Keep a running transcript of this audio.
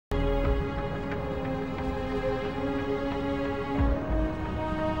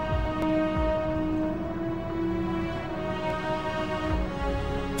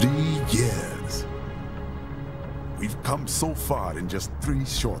come so far in just 3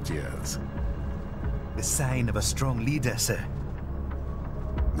 short years. The sign of a strong leader, sir.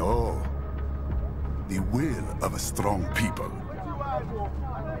 No. The will of a strong people.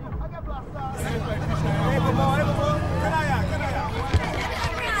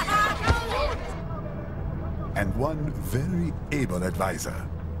 And one very able advisor.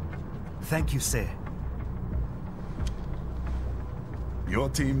 Thank you, sir. Your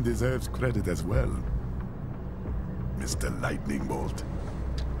team deserves credit as well, Mr. Lightning Bolt.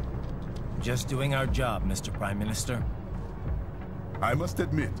 Just doing our job, Mr. Prime Minister. I must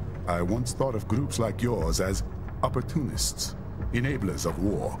admit, I once thought of groups like yours as opportunists, enablers of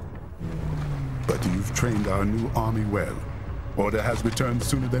war. But you've trained our new army well. Order has returned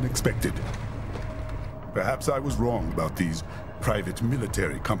sooner than expected. Perhaps I was wrong about these private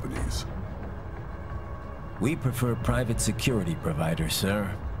military companies. We prefer private security providers,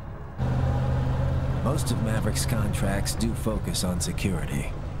 sir. Most of Maverick's contracts do focus on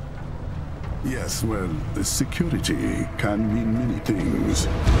security. Yes, well, security can mean many things.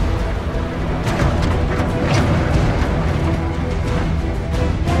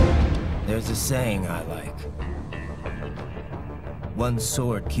 There's a saying I like. One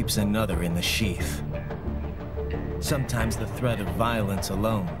sword keeps another in the sheath. Sometimes the threat of violence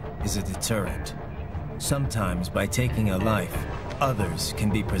alone is a deterrent. Sometimes by taking a life, others can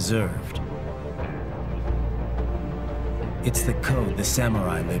be preserved. It's the code the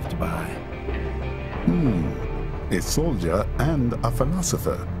samurai lived by. A soldier and a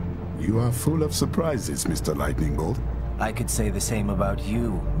philosopher. You are full of surprises, Mr. Lightning Bolt. I could say the same about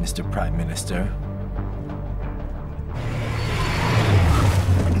you, Mr. Prime Minister.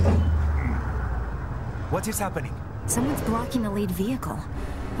 What is happening? Someone's blocking the lead vehicle.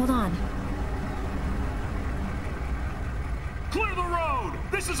 Hold on. Clear the road!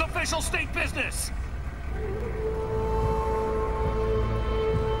 This is official state business!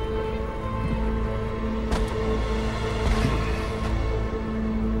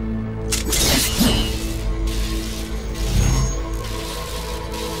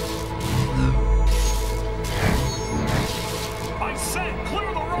 I said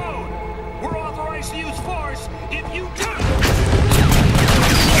clear the road! We're authorized to use force if you do!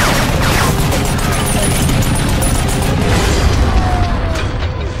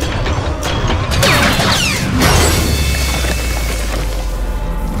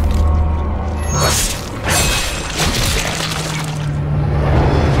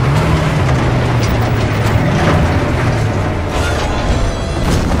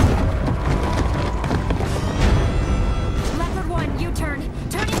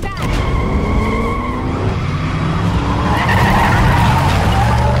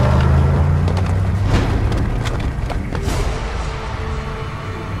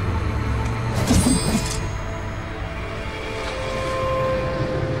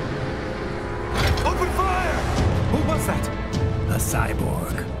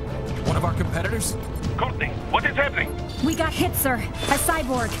 Cyborg. One of our competitors? Courtney, what is happening? We got hit, sir. A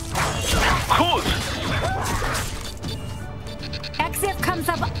cyborg. Cool! Exif comes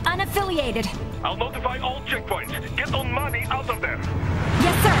up unaffiliated. I'll notify all checkpoints. Get on money out of there.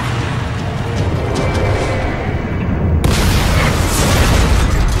 Yes, sir.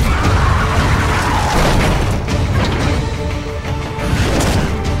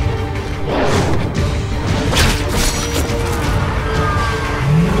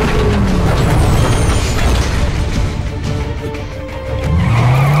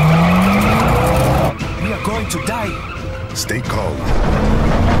 To die. Stay calm.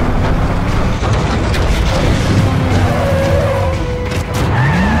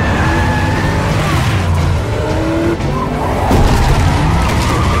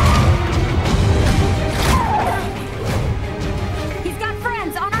 He's got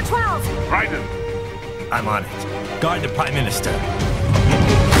friends on our 12. Raiden. I'm on it. Guard the Prime Minister.